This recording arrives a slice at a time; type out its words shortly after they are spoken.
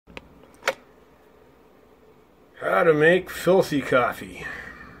How to make filthy coffee.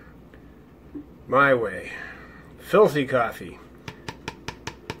 My way. Filthy coffee.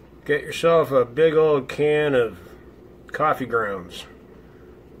 Get yourself a big old can of coffee grounds.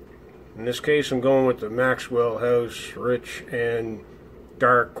 In this case, I'm going with the Maxwell House Rich and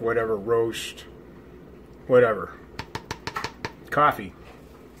Dark, whatever, roast, whatever. Coffee.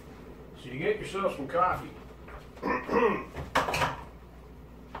 So you get yourself some coffee.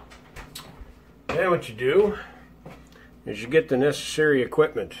 Then what you do is you get the necessary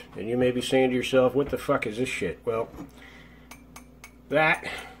equipment. And you may be saying to yourself, what the fuck is this shit? Well, that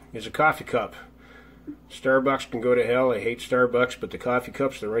is a coffee cup. Starbucks can go to hell. I hate Starbucks, but the coffee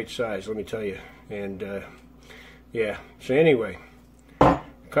cup's the right size, let me tell you. And yeah, so anyway,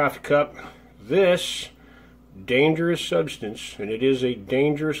 coffee cup. This dangerous substance, and it is a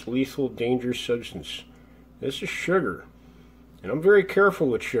dangerous, lethal, dangerous substance. This is sugar, and I'm very careful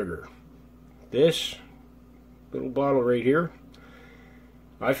with sugar. This little bottle right here,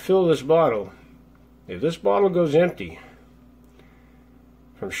 I fill this bottle. If this bottle goes empty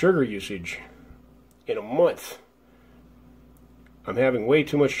from sugar usage in a month, I'm having way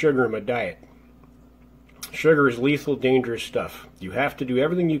too much sugar in my diet. Sugar is lethal, dangerous stuff. You have to do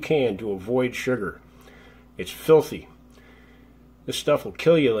everything you can to avoid sugar. It's filthy. This stuff will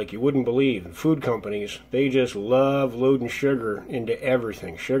kill you like you wouldn't believe. And food companies, they just love loading sugar into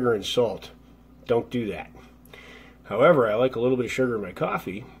everything. Sugar and salt. Don't do that. However, I like a little bit of sugar in my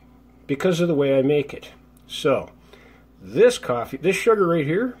coffee because of the way I make it. So, this coffee, this sugar right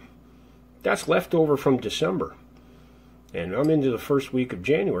here, that's leftover from December. And I'm into the first week of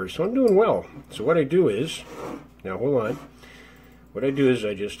January, so I'm doing well. So what I do is, now hold on. What I do is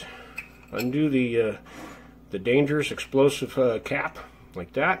I just undo the dangerous explosive cap,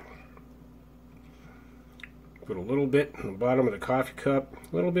 like that. Put a little bit in the bottom of the coffee cup.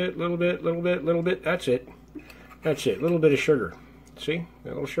 Little bit, little bit, little bit, little bit. That's it. That's it. A little bit of sugar. See?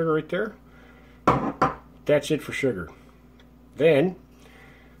 That little sugar right there? That's it for sugar. Then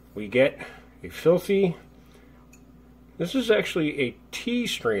we get a filthy, this is actually a tea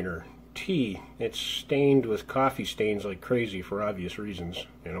strainer. Tea. It's stained with coffee stains like crazy for obvious reasons,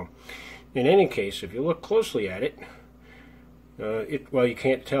 you know. In any case, if you look closely at it, well, you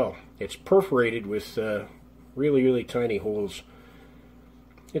can't tell. It's perforated with really, really tiny holes.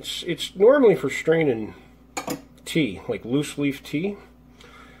 It's normally for straining tea, like loose leaf tea.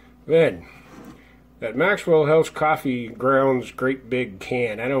 Then, that Maxwell House Coffee Grounds great big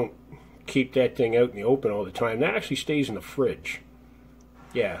can, I don't keep that thing out in the open all the time. That actually stays in the fridge.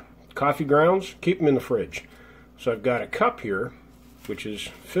 Yeah, coffee grounds, keep them in the fridge. So I've got a cup here, which is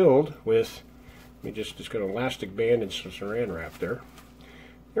filled with, let me just got an elastic band and some saran wrap there.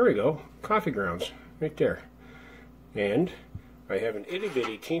 There we go, coffee grounds, right there. And I have an itty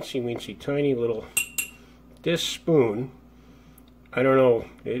bitty, teensy weensy, tiny little, this spoon, I don't know,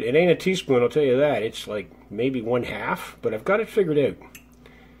 it ain't a teaspoon, I'll tell you that. It's like maybe 1/2, but I've got it figured out.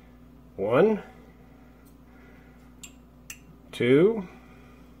 1, 2,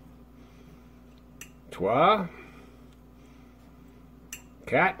 3, 4,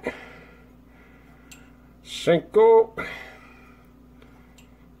 5.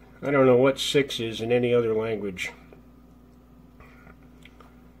 I don't know what 6 is in any other language.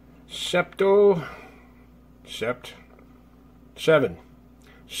 Sept. 7.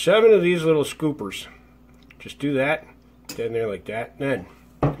 7 of these little scoopers. Just do that, down there like that. Then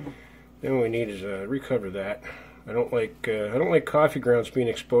what we need is recover that. I don't like coffee grounds being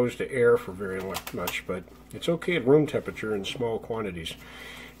exposed to air for very much, but it's okay at room temperature in small quantities.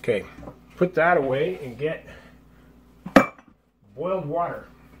 Okay, put that away and get boiled water.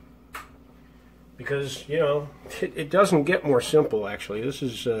 Because, you know, it doesn't get more simple, actually. This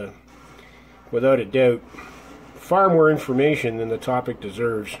is, without a doubt, far more information than the topic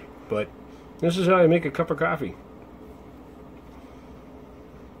deserves. But this is how I make a cup of coffee.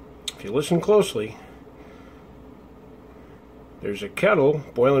 If you listen closely, there's a kettle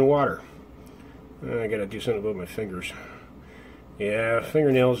boiling water. I gotta do something about my fingers. Yeah,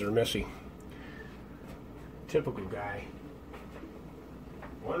 fingernails are messy. Typical guy.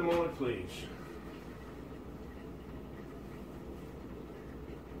 One moment, please.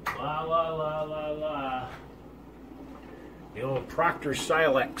 La la la la la. The old Proctor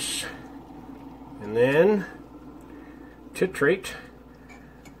Silex. And then titrate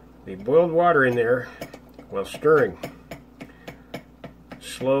the boiled water in there while stirring.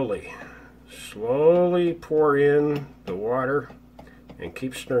 Slowly. Slowly pour in the water and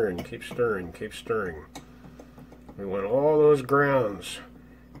keep stirring, keep stirring, keep stirring. We want all those grounds.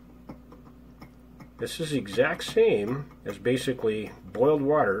 This is the exact same as basically boiled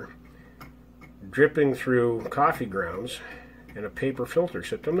water dripping through coffee grounds and a paper filter,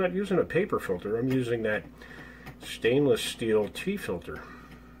 except I'm not using a paper filter, I'm using that stainless steel tea filter.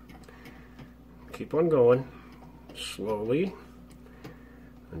 Keep on going slowly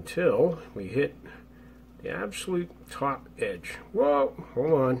until we hit the absolute top edge. Whoa,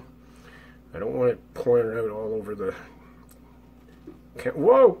 hold on. I don't want it pouring out all over the...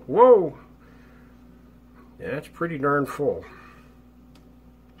 Whoa, whoa! Yeah, that's pretty darn full.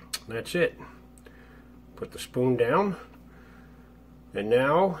 That's it. Put the spoon down. And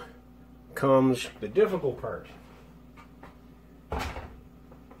now comes the difficult part.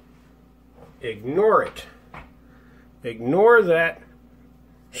 Ignore it. Ignore that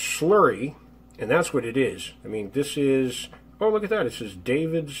slurry, and that's what it is. I mean, this is... Oh, look at that. It says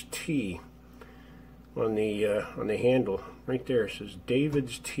David's Tea on the handle. Right there, it says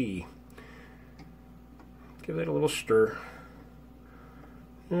David's Tea. Give that a little stir.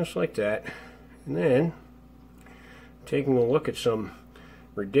 Just like that. And then, taking a look at some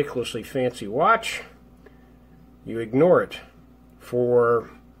ridiculously fancy watch, you ignore it for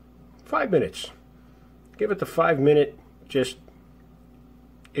 5 minutes. Give it the 5 minute, just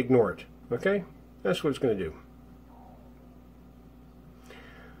ignore it. Okay? That's what it's going to do.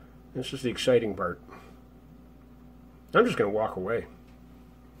 This is the exciting part. I'm just going to walk away.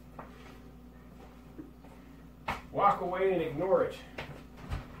 Walk away and ignore it.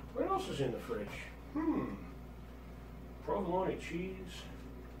 What else is in the fridge? Provolone cheese,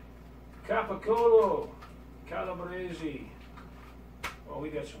 Capicolo, Calabrese. Well, we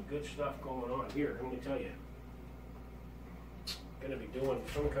got some good stuff going on here, let me tell you. Going to be doing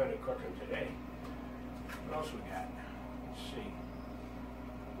some kind of cooking today. What else we got? Let's see.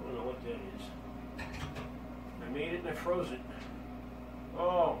 I don't know what that is. I made it and I froze it.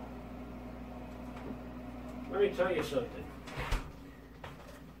 Oh. Let me tell you something.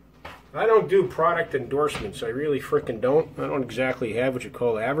 I don't do product endorsements. I really frickin' don't. I don't exactly have what you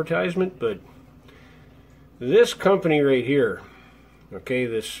call advertisement, but this company right here, okay,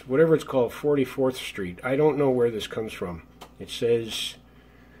 this, whatever it's called, 44th Street, I don't know where this comes from. It says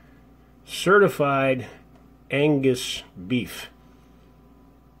Certified Angus Beef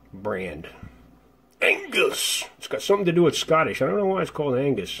brand. Angus! It's got something to do with Scottish. I don't know why it's called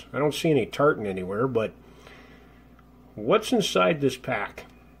Angus. I don't see any tartan anywhere, but what's inside this pack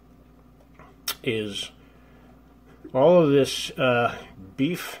is all of this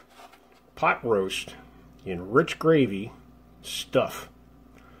beef pot roast in rich gravy stuff,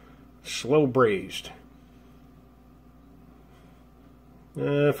 slow braised.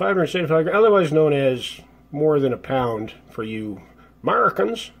 575 grams, otherwise known as more than a pound for you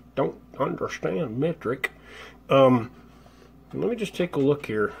Americans. Don't understand metric. Let me just take a look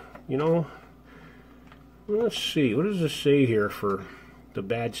here. You know, let's see. What does this say here for the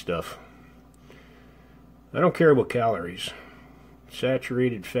bad stuff? I don't care about calories.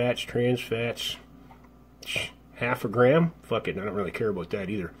 Saturated fats, trans fats, half a gram? Fuck it, I don't really care about that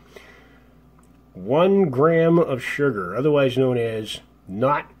either. 1 gram of sugar, otherwise known as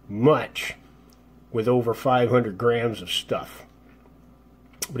not much, with over 500 grams of stuff.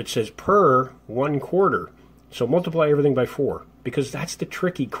 But it says per 1/4. So multiply everything by 4, because that's the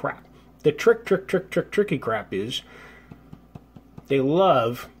tricky crap. The tricky crap is they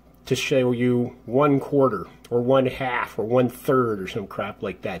love to show you 1/4 or 1/2 or 1/3 or some crap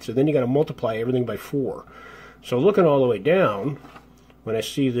like that. So then you got to multiply everything by 4. So looking all the way down, when I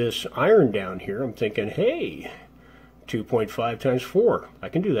see this iron down here, I'm thinking, hey, 2.5 times 4. I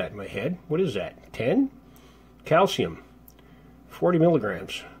can do that in my head. What is that? 10? Calcium, 40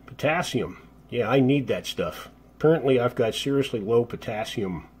 milligrams. Potassium. Yeah, I need that stuff. Apparently I've got seriously low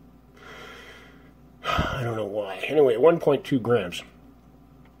potassium. I don't know why. Anyway, 1.2 grams.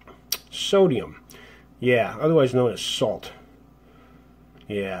 Sodium. Yeah, otherwise known as salt.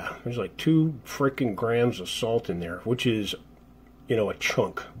 Yeah, there's like 2 freaking grams of salt in there, which is, you know, a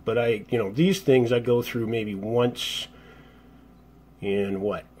chunk. But these things I go through maybe once in,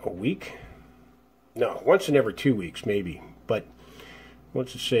 what, a week? No, once in every 2 weeks, maybe. But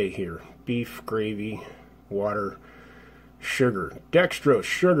what's it say here? Beef, gravy, water, sugar, dextrose,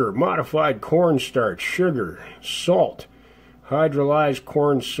 sugar, modified cornstarch, sugar, salt, hydrolyzed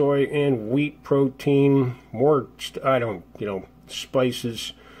corn, soy, and wheat protein, more,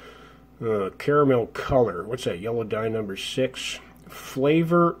 spices, caramel color, what's that, yellow dye number 6,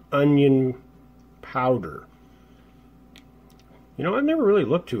 flavor onion powder. You know, I've never really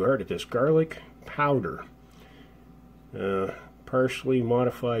looked too hard at this. Garlic powder, partially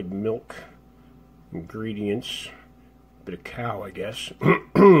modified milk ingredients, bit of cow, I guess.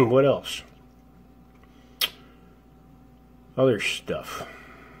 What else? Other stuff.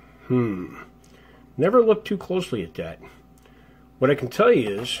 Never look too closely at that. What I can tell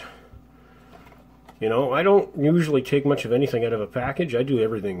you is, you know, I don't usually take much of anything out of a package. I do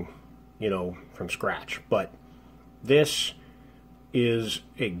everything, you know, from scratch. But this is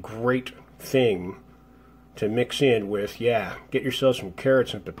a great thing to mix in with. Yeah, get yourself some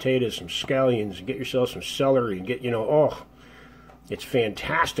carrots and potatoes, some scallions, and get yourself some celery, and get, you know, oh, it's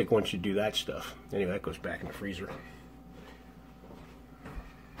fantastic once you do that stuff. Anyway, that goes back in the freezer.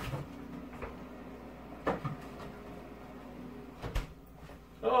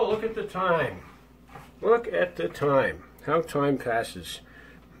 Oh, look at the time. Look at the time. How time passes.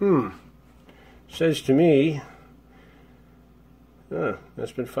 Says to me,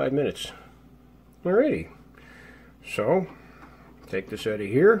 that's been 5 minutes. Alrighty. So, take this out of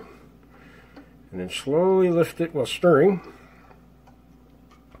here, and then slowly lift it while stirring.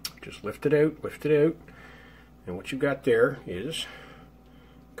 Just lift it out, and what you got there is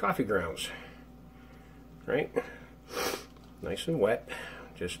coffee grounds. Right? Nice and wet.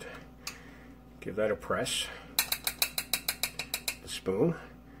 Just give that a press. The spoon.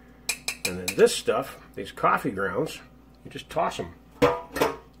 And then this stuff, these coffee grounds, you just toss them.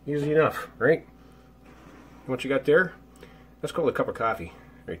 Easy enough, right? And what you got there? That's called a cup of coffee,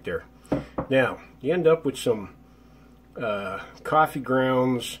 right there. Now, you end up with some coffee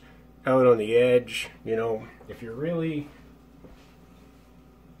grounds out on the edge. You know, if you're really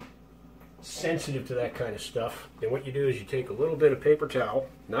sensitive to that kind of stuff, then what you do is you take a little bit of paper towel,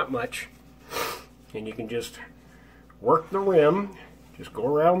 not much, and you can just work the rim, just go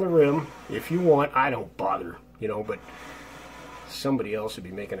around the rim if you want. I don't bother, you know, but somebody else would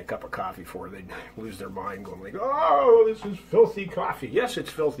be making a cup of coffee for her. They'd lose their mind going like, oh, this is filthy coffee. Yes, it's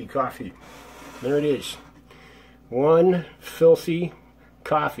filthy coffee. There it is. One filthy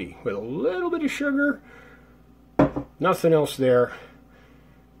coffee with a little bit of sugar, nothing else there.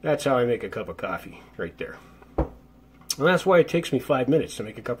 That's how I make a cup of coffee, right there. And that's why it takes me 5 minutes to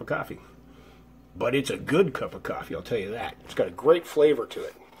make a cup of coffee. But it's a good cup of coffee, I'll tell you that. It's got a great flavor to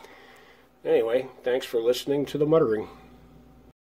it. Anyway, thanks for listening to the muttering.